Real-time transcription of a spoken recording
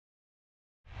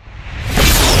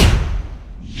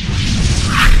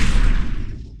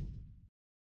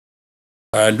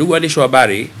Ndugu waandishi wa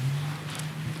habari,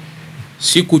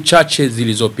 siku chache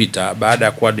zilizopita baada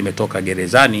ya kuwa nimetoka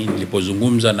gerezani,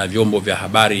 nilipozungumza na vyombo vya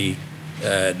habari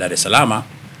Dar es Salaam,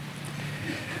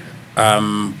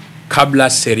 kabla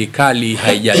serikali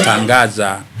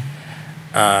haijatangaza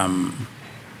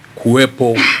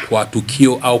kuwepo kwa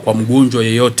tukio au kwa mgonjwa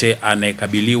yeyote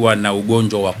anayekabiliwa na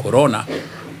ugonjwa wa corona,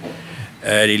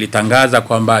 nilitangaza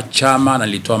kwamba chama na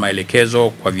nilitoa maelekezo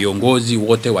kwa viongozi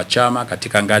wote wa chama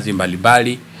katika ngazi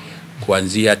mbalimbali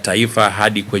kuanzia taifa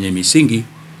hadi kwenye misingi,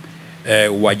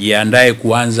 wajiandae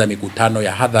kuanza mikutano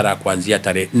ya hadhara kuanzia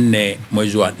tarehe 4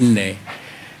 mwezi wa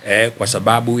 4, kwa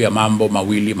sababu ya mambo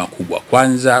mawili makubwa.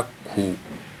 Kwanza,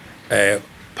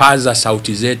 paza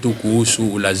sauti zetu kuhusu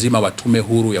ulazima wa tume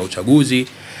huru ya uchaguzi,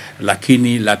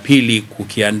 lakini la pili,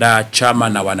 kukiandaa chama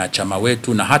na wanachama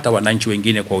wetu na hata wananchi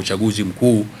wengine kwa uchaguzi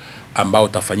mkuu ambao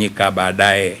utafanyika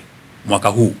baadaye mwaka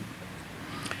huu.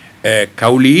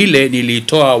 Kauli ile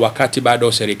nilitoa wakati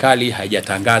bado serikali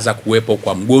haijatangaza kuwepo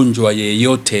kwa mgonjwa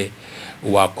yeyote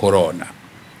wa corona.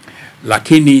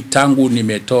 Lakini tangu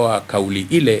nimetoa kauli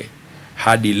ile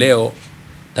hadi leo,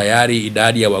 tayari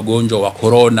idadi ya wagonjwa wa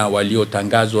corona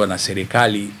waliotangazwa na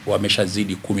serikali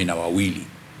wameshazidi 12.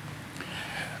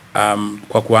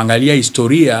 Kwa kuangalia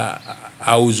historia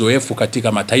au uzoefu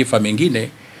katika mataifa mengine,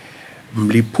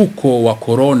 mlipuko wa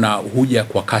corona huja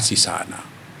kwa kasi sana.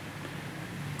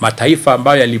 Mataifa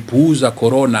ambayo yalipuuza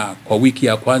corona kwa wiki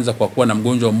ya kwanza kwa kuwa na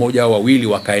mgonjwa mmoja au wawili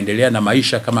wakaendelea na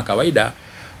maisha kama kawaida,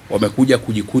 wamekuja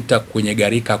kujikuta kwenye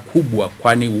gharika kubwa,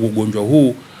 kwani ugonjwa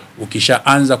huu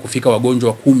ukishaanza kufika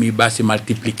wagonjwa 10, basi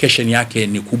multiplication yake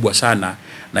ni kubwa sana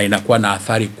na inakuwa na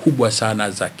athari kubwa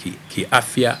sana za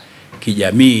kiafya,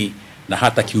 kijamii na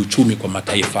hata kiuchumi kwa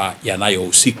mataifa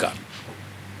yanayohusika.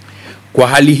 Kwa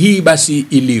hali hii basi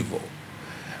ilivyo,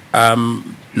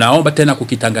 naomba tena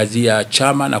kukitangazia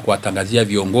chama na kuwatangazia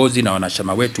viongozi na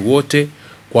wanachama wetu wote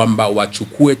kwamba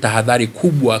wachukue tahadhari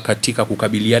kubwa katika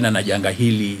kukabiliana na janga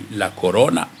hili la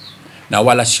corona, na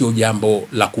wala sio jambo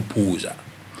la kupuuza.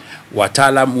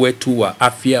 Wataalamu wetu wa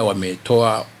afya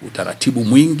wametoa utaratibu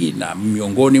mwingi, na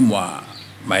miongoni mwa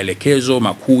maelekezo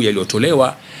makuu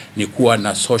yaliyotolewa ni kuwa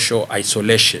na social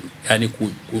isolation, yani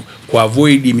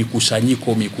kuavoid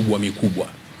mikusanyiko mikubwa.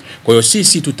 Kwa hiyo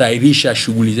sisi tutairisha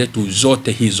shughuli zetu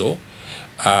zote hizo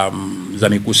za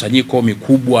mikusanyiko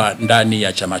mikubwa ndani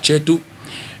ya chama chetu,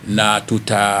 na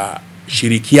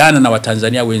tutashirikiana na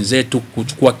Watanzania wenzetu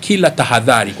kuchukua kila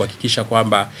tahadhari kuhakikisha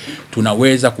kwamba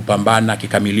tunaweza kupambana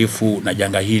kikamilifu na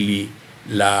janga hili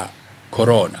la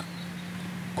corona.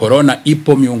 Corona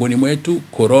ipo miongoni mwetu,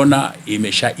 corona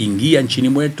imeshaingia nchini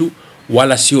mwetu,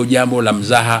 wala sio jambo la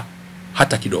mzaha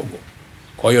hata kidogo.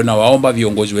 Kwa hiyo nawaomba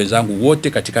viongozi wenzangu wote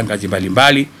katika ngazi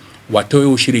mbalimbali watoe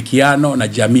ushirikiano na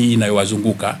jamii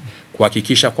inayowazunguka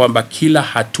kuhakikisha kwamba kila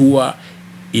hatua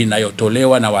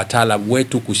inayotolewa na wataalamu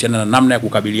wetu kuhusiana na namna ya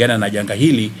kukabiliana na janga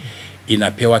hili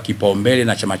inapewa kipaumbele,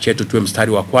 na chama chetu tuwe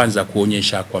mstari wa kwanza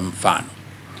kuonyesha kwa mfano.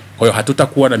 Kwa hiyo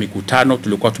hatutakuwa na mikutano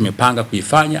tulikuwa tumepanga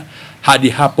kuifanya hadi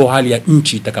hapo hali ya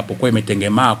nchi itakapokuwa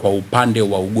imetengemaa kwa upande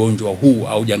wa ugonjwa huu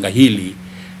au janga hili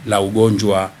la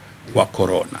ugonjwa wa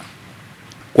corona.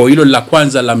 Kwa hilo la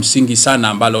kwanza la msingi sana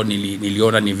ambalo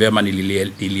niliona ni vema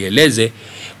nilieleze,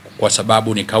 kwa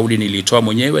sababu ni kauli nilitoa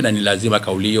mwenyewe na ni lazima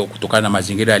kauli hiyo kutokana na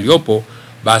mazingira yaliyopo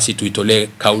basi tuitolee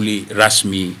kauli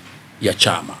rasmi ya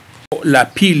chama. La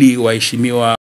pili, waheshimiwa